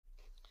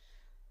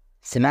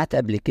سمعت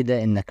قبل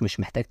كده انك مش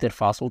محتاج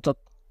ترفع صوتك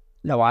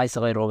لو عايز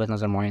تغير وجهة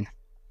نظر معينة.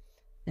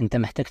 انت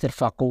محتاج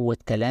ترفع قوة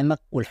كلامك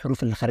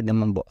والحروف اللي خارجة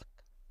من بقك.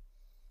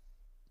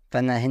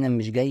 فانا هنا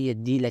مش جاي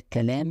اديلك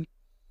كلام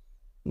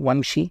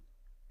وامشي،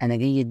 انا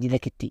جاي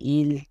اديلك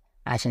التقيل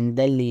عشان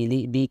ده اللي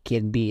يليق بيك يا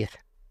كبير.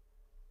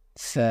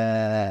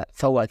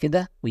 فوق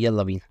كده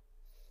ويلا بينا.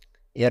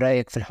 ايه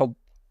رأيك في الحب؟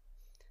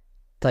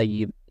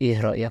 طيب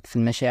ايه رأيك في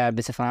المشاعر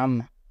بصفة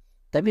عامة؟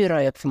 طب ايه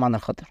رأيك في معنى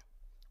الخطر؟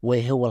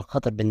 وايه هو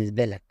الخطر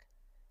بالنسبة لك؟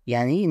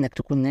 يعني ايه انك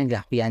تكون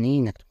ناجح ويعني ايه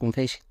انك تكون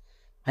فاشل؟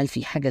 هل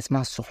في حاجة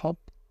اسمها الصحاب؟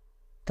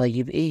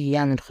 طيب ايه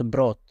يعني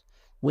الخبرات؟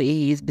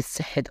 وايه يثبت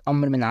صحة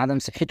امر من عدم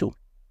صحته؟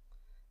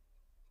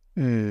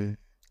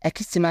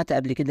 اكيد سمعت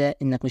قبل كده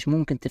انك مش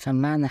ممكن تفهم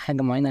معنى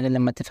حاجة معينة غير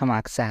لما تفهم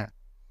عكسها.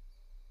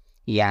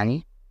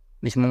 يعني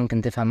مش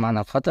ممكن تفهم معنى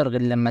الخطر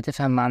غير لما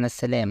تفهم معنى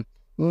السلام،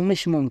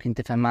 ومش ممكن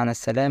تفهم معنى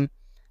السلام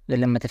غير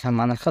لما تفهم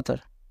معنى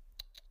الخطر.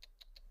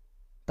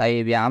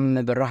 طيب يا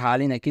عم بالراحة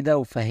علينا كده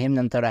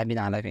وفهمنا انت رايح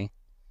بينا على فين.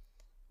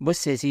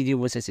 بص يا سيدي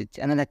وبص يا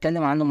ستي، انا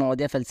هتكلم عنه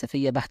مواضيع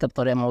فلسفية بحتة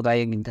بطريقة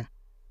موضوعية جدا،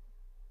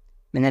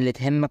 من اللي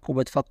تهمك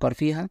وبتفكر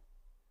فيها،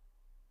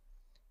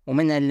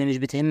 ومنها اللي مش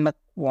بتهمك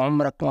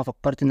وعمرك ما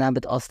فكرت انها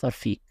بتأثر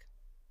فيك،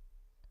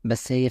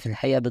 بس هي في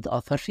الحقيقة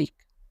بتأثر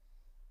فيك.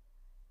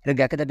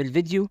 رجع كده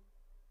بالفيديو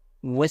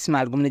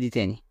واسمع الجملة دي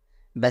تاني،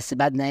 بس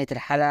بعد نهاية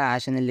الحلقة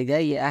عشان اللي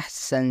جاي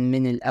أحسن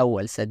من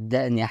الأول،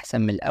 صدقني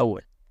أحسن من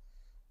الأول.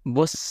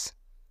 بص،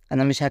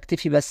 أنا مش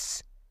هكتفي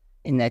بس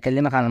إني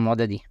أكلمك عن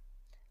المواضيع دي،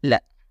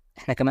 لأ،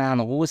 إحنا كمان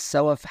هنغوص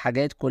سوا في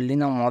حاجات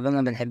كلنا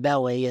ومعظمنا بنحبها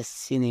وهي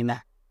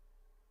السينما،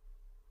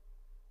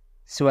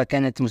 سواء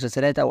كانت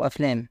مسلسلات أو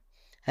أفلام.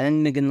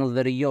 هندمج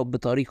النظريات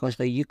بطريقة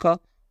شيقة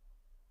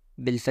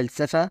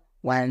بالفلسفة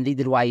وهنزيد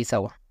الوعي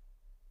سوا.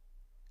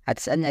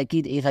 هتسألني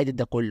أكيد إيه فايدة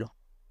ده كله؟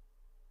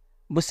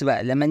 بص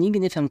بقى، لما نيجي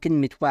نفهم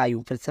كلمة وعي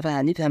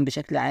وفلسفة هنفهم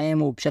بشكل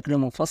عام وبشكل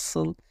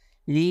مفصل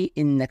ليه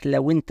إنك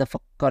لو أنت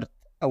فكرت،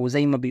 أو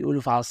زي ما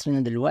بيقولوا في عصرنا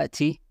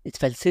دلوقتي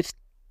اتفلسفت،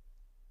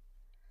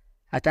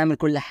 هتعمل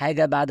كل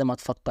حاجة بعد ما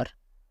تفكر،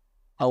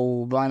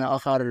 أو بمعنى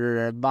آخر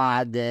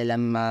بعد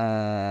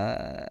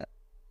لما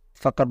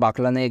تفكر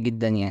بعقلانية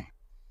جدا يعني،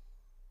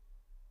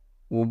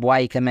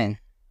 وبوعي كمان.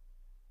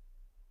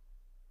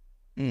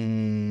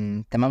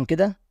 تمام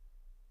كده.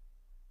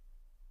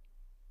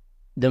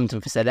 دمتم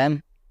في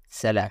سلام.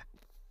 سلام.